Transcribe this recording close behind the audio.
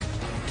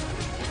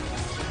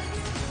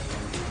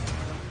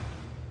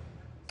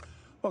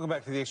Welcome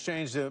back to the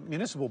exchange. The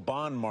municipal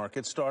bond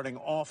market starting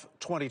off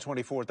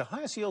 2024 at the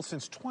highest yield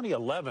since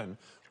 2011,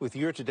 with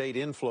year-to-date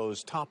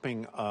inflows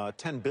topping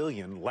 $10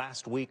 billion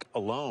last week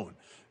alone.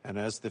 And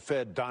as the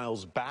Fed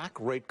dials back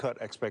rate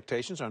cut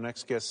expectations, our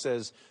next guest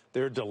says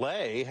their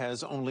delay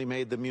has only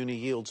made the muni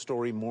yield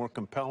story more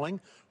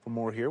compelling. For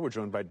more here, we're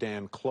joined by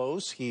Dan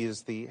Close. He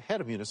is the head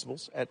of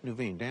municipals at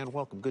Nuveen. Dan,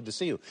 welcome. Good to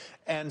see you.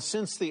 And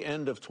since the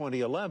end of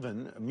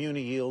 2011,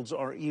 muni yields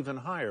are even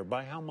higher.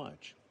 By how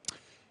much?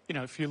 You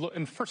know, if you look,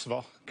 and first of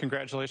all,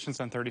 congratulations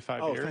on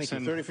 35 years. Oh, thank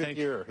you. 35th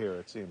year here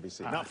at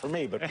CNBC. Not for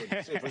me, but for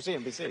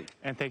CNBC.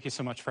 And thank you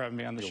so much for having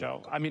me on the show.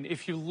 Welcome. I mean,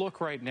 if you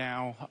look right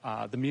now,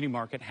 the muni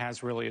market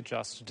has really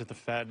adjusted to the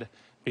Fed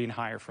being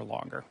higher for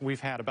longer. We've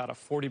had about a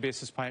 40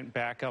 basis point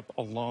backup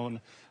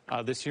alone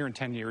this year in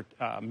 10-year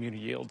muni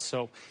yields.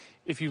 So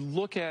if you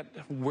look at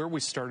where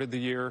we started the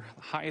year,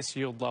 highest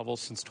yield level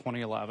since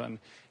 2011,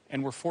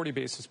 and we're 40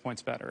 basis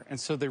points better. And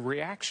so the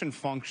reaction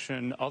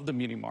function of the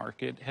muni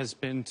market has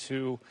been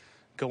to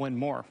go in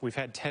more. We've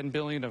had $10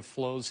 billion of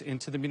flows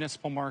into the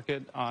municipal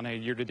market on a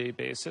year-to-date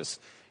basis,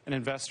 and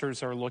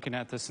investors are looking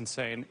at this and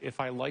saying,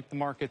 if I like the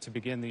market to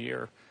begin the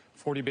year,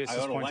 40 basis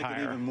points higher. I ought to like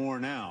it even more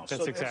now.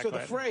 That's exactly So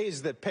the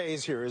phrase that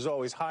pays here is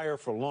always higher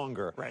for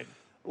longer. Right.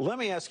 Let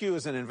me ask you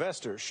as an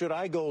investor, should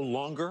I go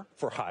longer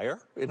for higher?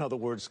 In other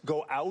words,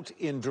 go out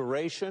in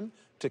duration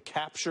to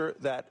capture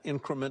that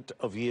increment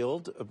of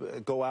yield,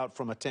 go out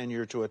from a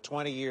 10-year to a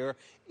 20-year,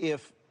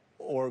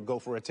 or go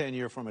for a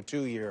 10-year from a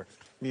 2-year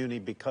muni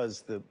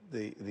because the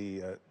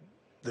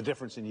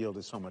difference in yield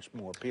is so much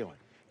more appealing?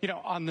 You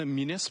know, on the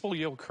municipal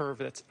yield curve,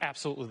 that's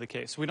absolutely the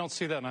case. We don't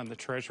see that on the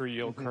Treasury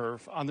yield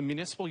curve. On the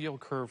municipal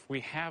yield curve, we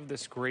have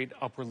this great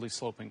upwardly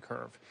sloping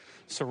curve.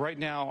 So right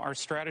now, our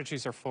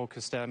strategies are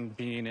focused on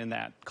being in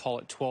that, call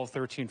it 12,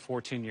 13,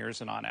 14 years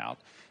and on out,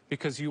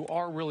 because you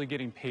are really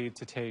getting paid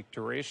to take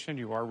duration.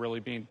 You are really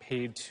being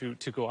paid to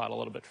go out a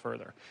little bit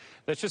further.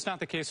 That's just not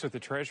the case with the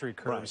Treasury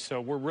curve. Right.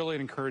 So we're really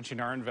encouraging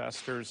our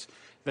investors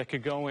that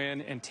could go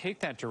in and take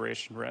that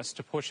duration risk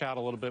to push out a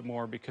little bit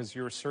more, because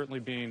you're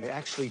certainly being... I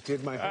actually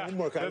did my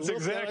homework. That's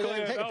exactly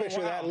it. Take a picture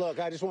of that. Look,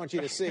 I just want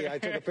you to see. I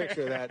took a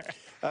picture of that.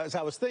 As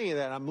I was thinking of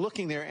that, I'm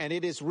looking there, and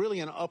it is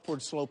really an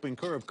upward sloping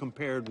curve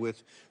compared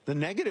with the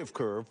negative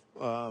curve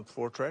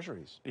for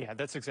Treasuries. Yeah,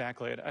 that's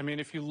exactly it. I mean,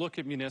 if you look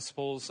at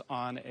municipals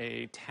on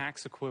a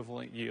tax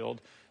equivalent yield,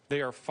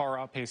 they are far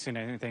outpacing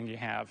anything you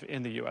have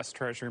in the U.S.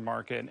 Treasury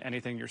market,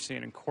 anything you're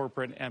seeing in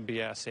corporate,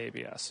 MBS,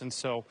 ABS. And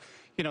so,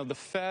 you know, the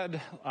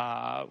Fed,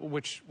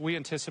 which we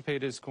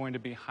anticipate is going to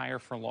be higher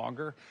for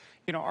longer,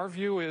 you know, our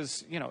view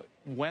is, you know,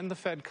 when the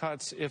Fed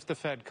cuts, if the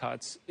Fed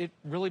cuts, it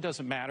really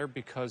doesn't matter,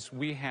 because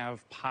we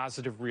have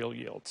positive real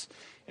yields.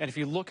 And if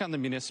you look on the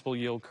municipal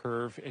yield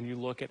curve and you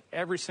look at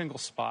every single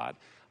spot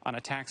on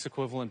a tax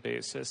equivalent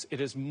basis,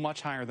 it is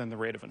much higher than the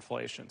rate of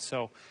inflation.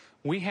 So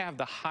we have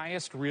the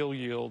highest real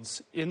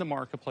yields in the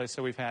marketplace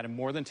that we've had in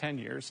more than 10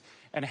 years.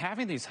 And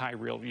having these high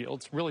real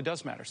yields really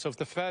does matter. So if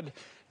the Fed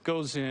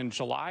goes in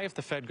July, if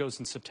the Fed goes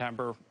in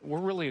September,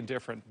 we're really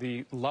indifferent.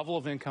 The level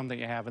of income that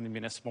you have in the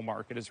municipal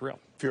market is real.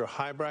 If you're a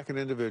high bracket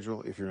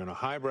individual, if you're in a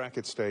high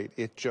bracket state,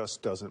 it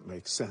just doesn't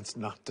make sense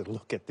not to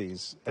look at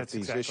these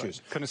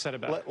issues. Couldn't have said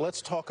it better.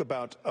 Let's talk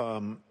about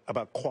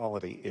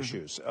quality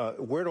issues.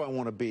 Where do I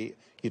want to be?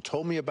 You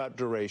told me about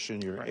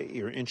duration.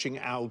 You're inching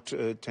out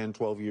 10,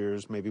 12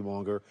 years, maybe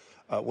longer.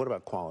 What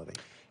about quality?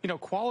 You know,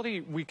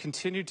 quality, we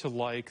continue to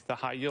like the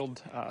high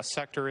yield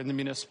sector in the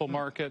municipal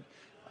market.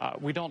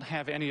 We don't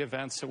have any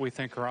events that we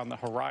think are on the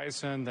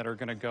horizon that are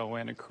going to go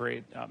in and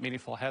create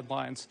meaningful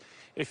headlines.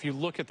 If you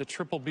look at the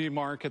triple B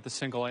market, the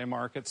single A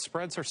market,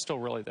 spreads are still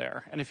really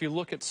there. And if you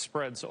look at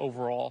spreads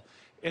overall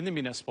in the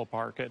municipal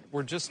market,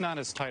 we're just not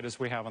as tight as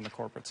we have on the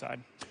corporate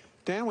side.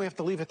 Dan, we have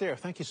to leave it there.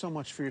 Thank you so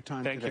much for your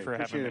time today. Thank you for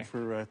having me.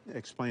 Appreciate it for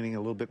explaining a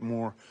little bit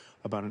more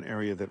about an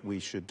area that we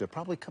should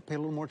probably pay a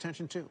little more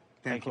attention to.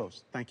 Dan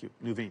Close. Thank you.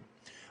 Nuveen.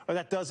 Well,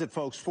 that does it,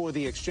 folks, for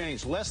the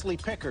exchange. Leslie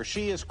Picker,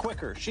 she is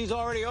quicker. She's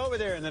already over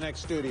there in the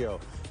next studio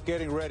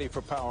getting ready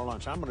for Power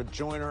Lunch. I'm going to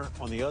join her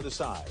on the other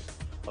side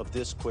of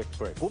this quick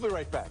break. We'll be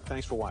right back.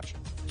 Thanks for watching.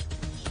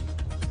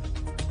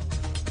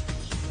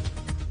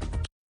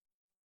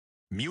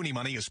 Muni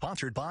Money is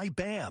sponsored by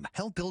BAM.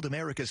 Help build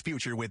America's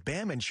future with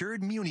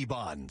BAM-insured Muni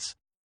bonds.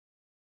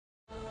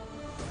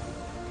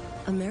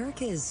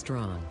 America is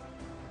strong,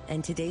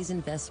 and today's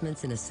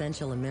investments in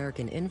essential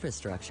American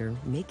infrastructure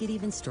make it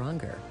even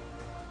stronger.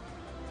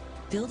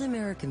 Build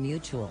America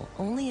Mutual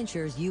only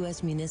insures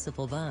U.S.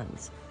 municipal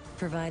bonds,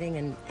 providing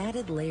an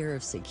added layer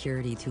of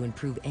security to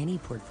improve any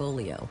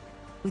portfolio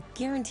with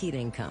guaranteed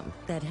income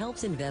that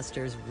helps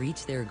investors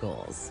reach their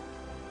goals.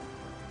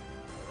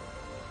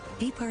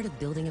 Be part of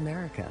building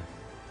America.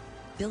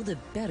 Build a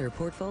better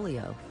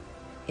portfolio.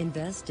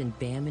 Invest in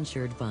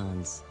BAM-insured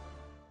bonds.